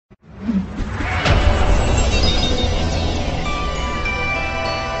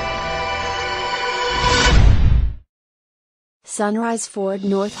Sunrise Ford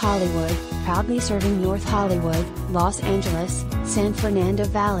North Hollywood, proudly serving North Hollywood, Los Angeles, San Fernando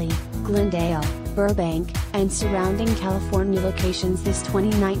Valley, Glendale, Burbank, and surrounding California locations. This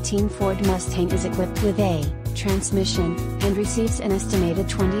 2019 Ford Mustang is equipped with a transmission, and receives an estimated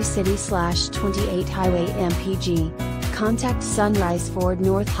 20 city/28 highway mpg. Contact Sunrise Ford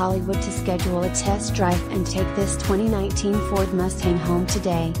North Hollywood to schedule a test drive and take this 2019 Ford Mustang home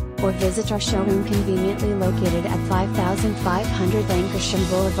today, or visit our showroom conveniently located at 5500 Lankershim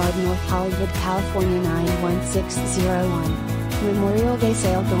Blvd, North Hollywood, California 91601. Memorial Day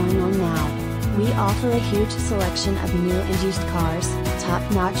sale going on now. We offer a huge selection of new and used cars,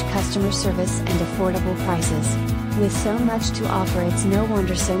 top-notch customer service and affordable prices. With so much to offer, it's no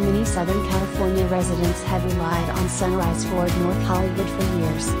wonder so many Southern California residents have relied on Sunrise Ford North Hollywood for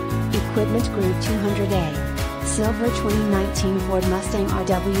years. Equipment Group 200A. Silver 2019 Ford Mustang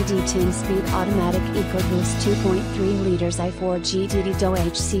RWD 10-speed automatic EcoBoost 2.3 liters i4 GTD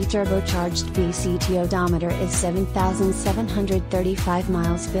DOHC turbocharged VCT. Odometer is 7,735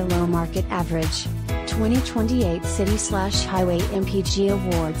 miles below market average. 2028 City/Highway MPG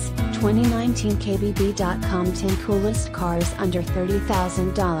Awards, 2019 KBB.com 10 Coolest Cars Under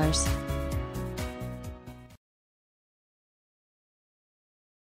 $30,000.